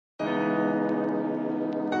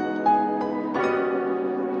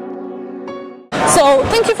So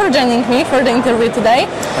thank you for joining me for the interview today.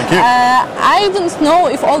 Thank you. I don't know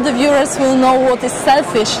if all the viewers will know what is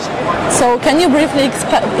Sailfish. So can you briefly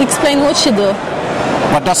explain what you do?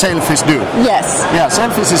 What does Sailfish do? Yes. Yeah,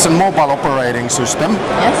 Sailfish is a mobile operating system.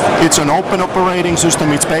 Yes. It's an open operating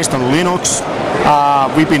system. It's based on Linux.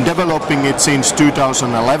 We've been developing it since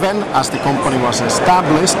 2011 as the company was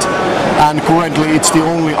established, and currently it's the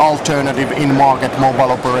only alternative in market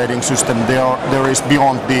mobile operating system. There is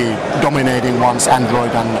beyond the dominating ones,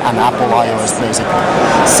 Android and Apple iOS basically.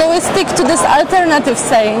 So we stick to this alternative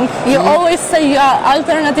saying. You always say you are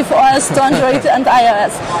alternative OS to Android and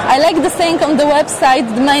iOS. I like the saying on the website,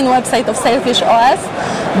 the main website of Sailfish OS,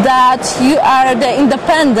 that you are the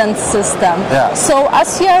independent system. Yeah. So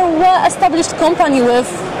as you are a well-established company with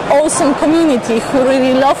awesome community who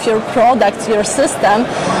really love your product, your system,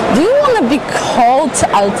 do you want to be called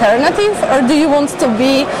alternative, or do you want to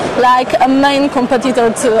be like a main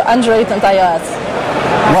competitor to Android and iOS?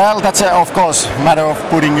 Well, that's of course a matter of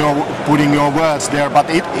putting your words there, but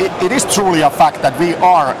it is truly a fact that we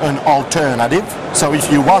are an alternative. So if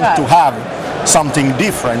you want to have something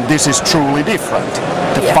different, this is truly different.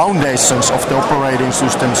 The foundations of the operating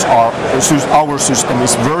systems are, our system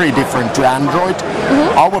is very different to Android.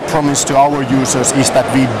 Our promise to our users is that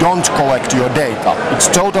we don't collect your data. It's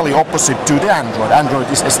totally opposite to the Android.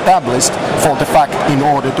 Android is established for the fact in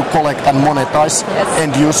order to collect and monetize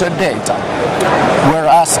end user data.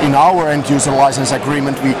 Whereas in our end user license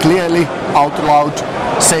agreement, we clearly out loud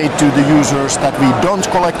say to the users that we don't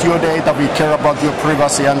collect your data, we care about your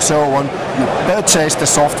privacy and so on. You purchase the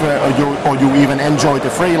software or you even enjoy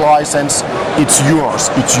the free license, it's yours,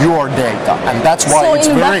 it's your data, and that's why so it's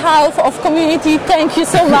in very... behalf of community, thank you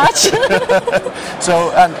so much.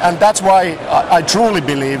 So, and that's why I truly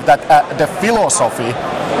believe that the philosophy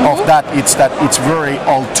of that it's very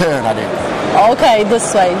alternative. Okay,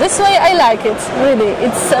 this way I like it, really,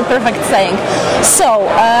 it's a perfect saying. So,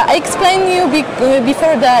 I explained you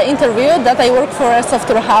before the interview that I work for a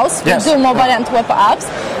software house. We do mobile and web apps.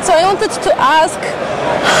 So I wanted to ask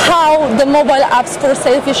how the mobile apps for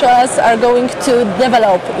Sailfish OS are going to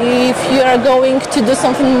develop. If you are going to do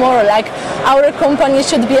something more, like our company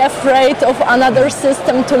should be afraid of another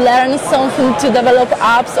system to learn something to develop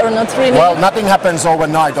apps, or not really? Well, nothing happens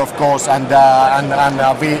overnight, of course, and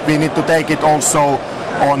we need to take it also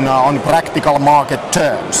on practical market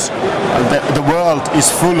terms. The world is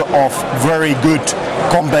full of very good,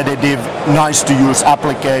 competitive, nice-to-use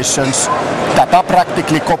applications that are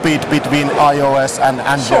practically copied between iOS and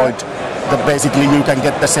Android. That basically you can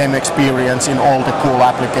get the same experience in all the cool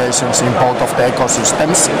applications in both of the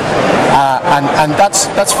ecosystems, and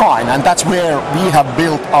that's fine, and that's where we have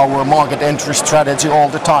built our market entry strategy all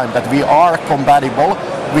the time, that we are compatible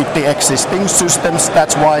with the existing systems.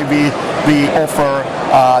 That's why we offer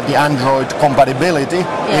the Android compatibility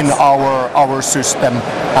in our system,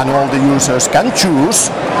 and all the users can choose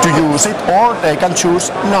to use it, or they can choose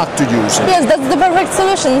not to use it. Yes, that's the perfect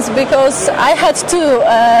solutions, because I had two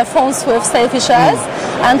phones with Sailfish OS,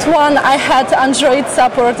 and one I had Android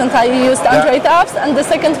support and I used Android apps, and the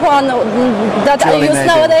second one that I use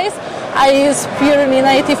nowadays, I use purely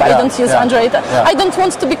native. I don't use Android. I don't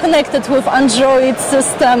want to be connected with Android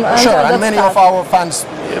system. And sure, and many of our fans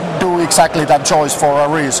do exactly that choice for a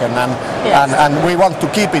reason, and we want to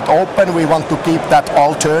keep it open. We want to keep that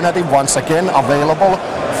alternative once again available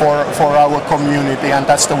for our community, and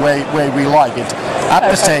that's the way we like it.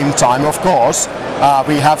 At the same time, of course,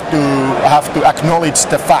 we have to acknowledge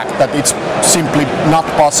the fact that it's simply not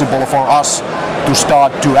possible for us to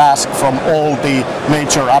start to ask from all the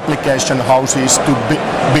major application houses to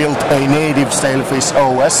build a native Sailfish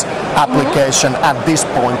OS application at this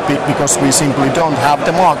point, because we simply don't have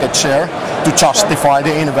the market share to justify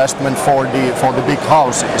the investment for the big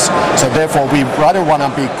houses. So therefore we rather want to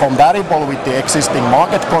be compatible with the existing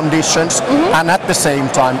market conditions, and at the same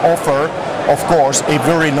time offer, of course, a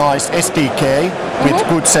very nice SDK with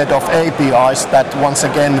good set of APIs that once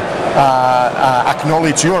again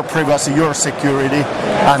acknowledge your privacy, your security,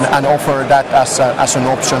 and offer that as an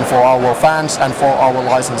option for our fans and for our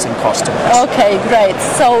licensing customers. Okay, great.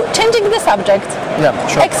 So changing the subject. Yeah,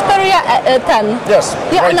 sure. Xperia 10. Yes.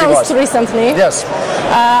 You announced recently. Yes.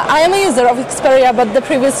 I am a user of Xperia, but the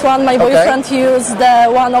previous one, my boyfriend used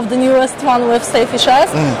one of the newest one with Sailfish OS.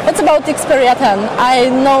 What about Xperia 10? I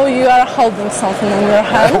know you are holding something in your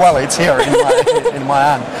hand. Well, it's here in my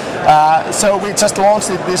hand. So we just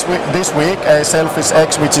launched it this week, a Sailfish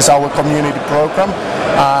X, which is our community program.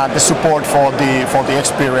 The support for the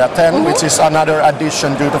Xperia 10, which is another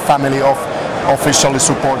addition to the family of officially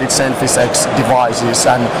supported Sailfish X devices,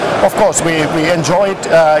 and of course we enjoy it.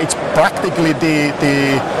 It's practically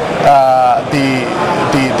the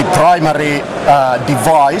primary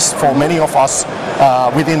device for many of us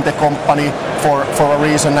within the company for a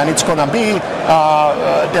reason, and it's gonna be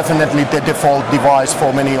definitely the default device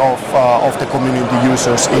for many of the community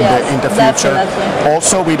users in the future. Definitely.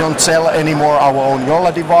 Also, we don't sell anymore our own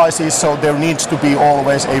Jolla devices, so there needs to be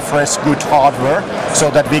always a fresh, good hardware so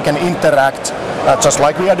that we can interact just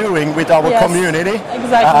like we are doing with our community.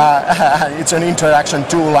 Exactly. It's an interaction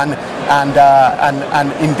tool, and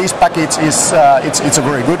in this package it's a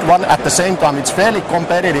very good one. At the same time, it's fairly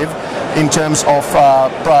competitive in terms of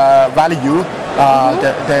value.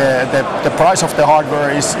 The price of the hardware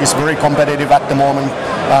is very competitive at the moment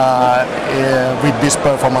with this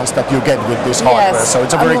performance that you get with this hardware. So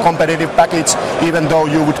it's a very competitive package. Even though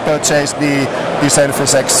you would purchase the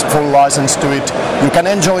Sailfish X full license to it, you can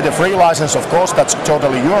enjoy the free license, of course, that's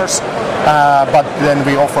totally yours. But then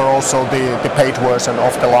we offer also the paid version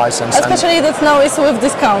of the license. Especially that now is with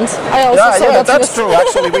discounts. I also saw that's true.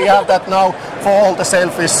 Actually, we have that now for all the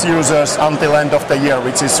Sailfish users until end of the year,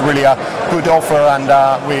 which is really a good offer, and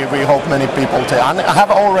we hope many people take. And I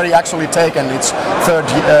have already actually taken its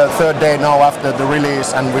third day now after the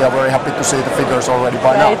release, and we are very happy to see the figures already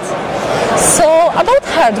by now. So about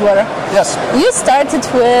hardware. Yes. You started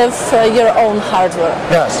with your own hardware.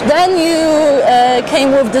 Yes. Then you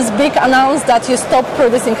came with this big announce that you stop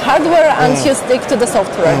producing hardware and you stick to the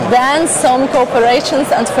software. Then some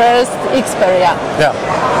cooperations and first Xperia. Yeah.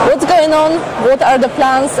 What's going on? What are the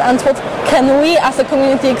plans, and what can we as a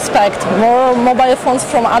community expect? More mobile phones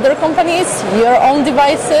from other companies? Your own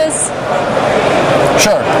devices?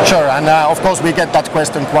 Sure, and of course we get that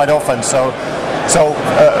question quite often. So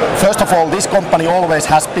first of all, this company always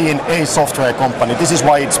has been a software company. This is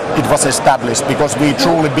why it was established, because we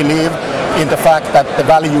truly believe in the fact that the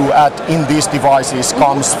value add in these devices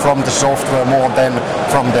comes from the software more than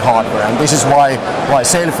from the hardware. And this is why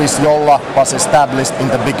Sailfish Jolla was established in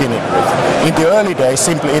the beginning. In the early days,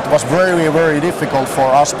 simply it was very, very difficult for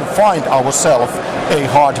us to find ourselves a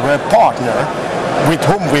hardware partner with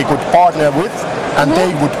whom we could partner with, and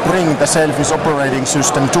they would bring the Sailfish operating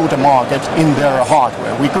system to the market in their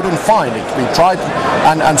hardware. We couldn't find it. We tried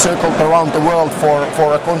and circled around the world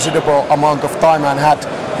for a considerable amount of time and had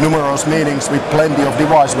numerous meetings with plenty of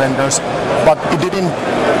device vendors, but it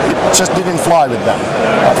just didn't fly with them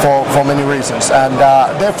for many reasons, and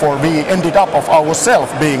therefore we ended up of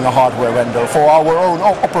ourselves being a hardware vendor for our own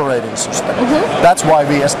operating system. That's why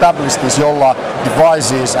we established these Jolla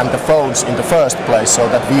devices and the phones in the first place, so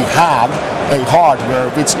that we have a hardware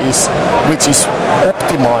which is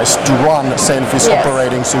optimized to run Sailfish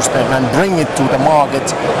operating system and bring it to the market,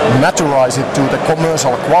 maturize it to the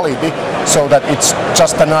commercial quality, so that it's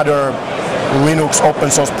just another Linux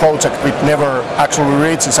open source project which never actually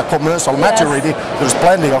reaches a commercial maturity. There's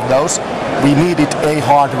plenty of those. We needed a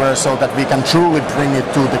hardware so that we can truly bring it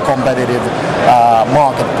to the competitive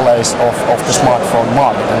marketplace of the smartphone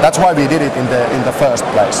market, and that's why we did it in the first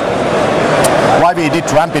place. Why we did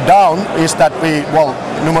ramp it down is that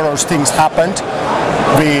numerous things happened.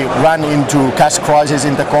 We ran into cash crisis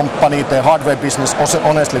in the company. The hardware business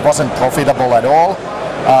honestly wasn't profitable at all.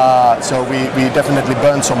 So we definitely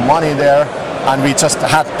burned some money there, and we just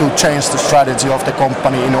had to change the strategy of the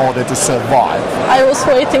company in order to survive. I was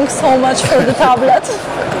waiting so much for the tablet.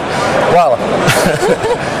 Well,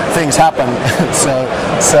 things happen.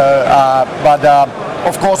 But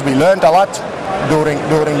of course we learned a lot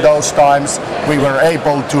during those times. We were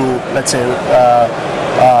able to, let's say,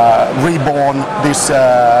 reborn this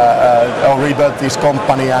or rebirth this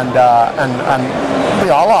company, and we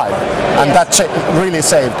are alive, and that really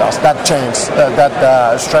saved us. That change,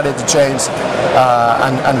 that strategy change,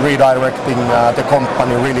 and redirecting the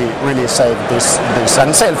company really saved this.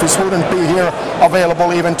 And Sailfish wouldn't be here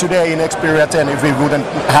available even today in Xperia 10 if we wouldn't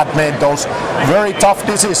have made those very tough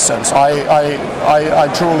decisions. I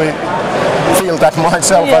truly feel that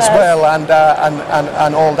myself as well,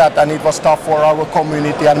 and all that, and it was tough for our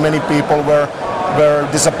community, and many people were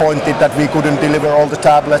disappointed that we couldn't deliver all the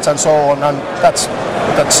tablets and so on, and that's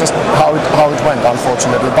just how it went,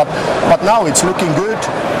 unfortunately. But now it's looking good.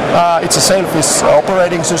 It's a Sailfish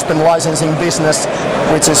operating system licensing business,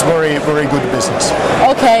 which is very, very good business.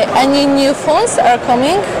 Okay, any new phones are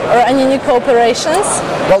coming, or any new cooperations?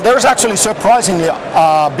 Well, there's actually surprisingly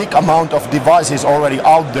a big amount of devices already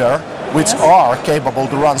out there which are capable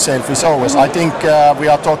to run Sailfish OS. I think we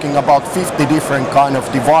are talking about 50 different kind of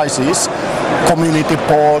devices, community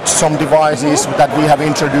ports, some devices that we have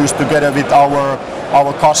introduced together with our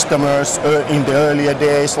our customers in the earlier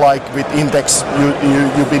days, like with Index,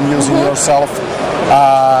 you've been using yourself,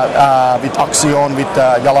 with Axion, with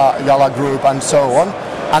Jolla Group, and so on.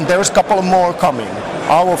 And there's a couple more coming.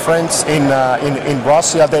 Our friends in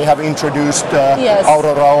Russia, they have introduced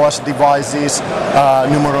Aurora OS devices,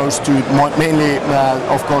 numerous to mainly,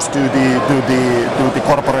 of course, to the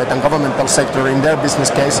corporate and governmental sector in their business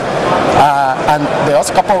case, and there's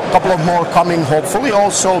a couple of more coming. Hopefully,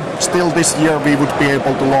 also still this year we would be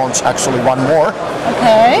able to launch actually one more,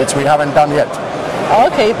 which we haven't done yet.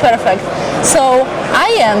 Okay, perfect. So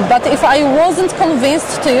I am, but if I wasn't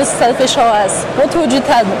convinced to use Sailfish OS, what would you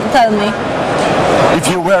tell me? If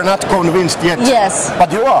you were not convinced yet. Yes.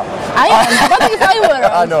 But you are. I am, but if I were.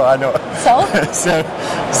 I know. So?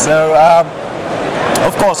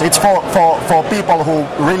 Of course, it's for people who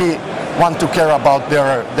really want to care about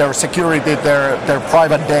their security, their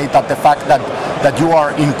private data, the fact that you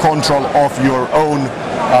are in control of your own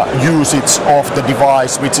usage of the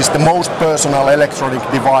device, which is the most personal electronic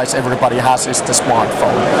device everybody has, is the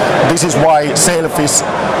smartphone. This is why Sailfish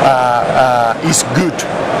is good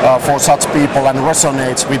for such people and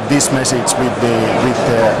resonates with this message with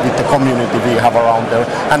the community we have around there.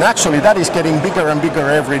 And actually that is getting bigger and bigger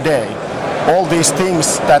every day. All these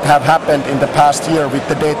things that have happened in the past year with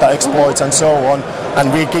the data exploits and so on, and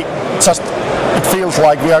it feels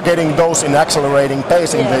like we are getting those in accelerating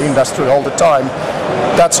pace in the industry all the time.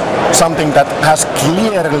 That's something that has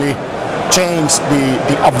clearly changed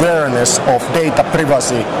the awareness of data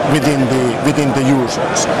privacy within the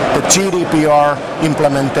users. The GDPR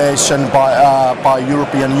implementation by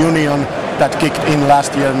European Union that kicked in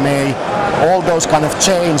last year in May, all those kind of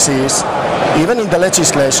changes, even in the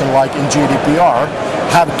legislation like in GDPR,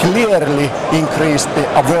 have clearly increased the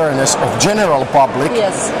awareness of general public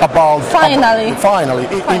about finally,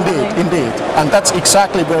 indeed, and that's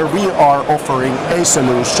exactly where we are offering a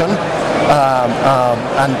solution,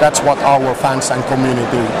 and that's what our fans and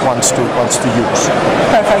community wants to use.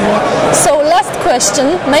 Perfectly. So last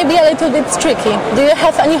question, maybe a little bit tricky. Do you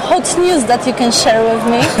have any hot news that you can share with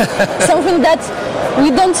me? Something that we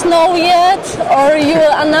don't know yet, or you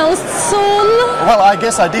will announce soon? Well, I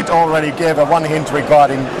guess I did already give one hint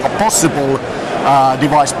regarding a possible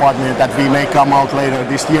device partner that we may come out later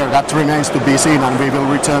this year. That remains to be seen, and we will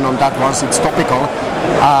return on that once it's topical.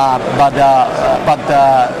 But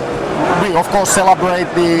we of course celebrate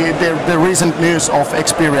the recent news of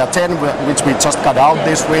Xperia 10, which we just got out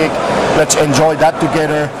this week. Let's enjoy that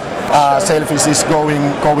together. Sailfish is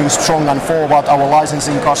going strong and forward. Our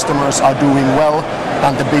licensing customers are doing well,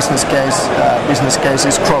 and the business case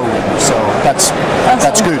is growing. So that's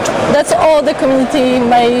good. That's all the community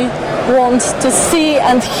may want to see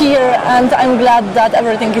and hear, and I'm glad that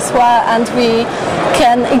everything is well, and we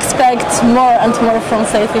can expect more and more from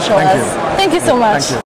Sailfish OS. Thank you. Thank you so much. Thank you.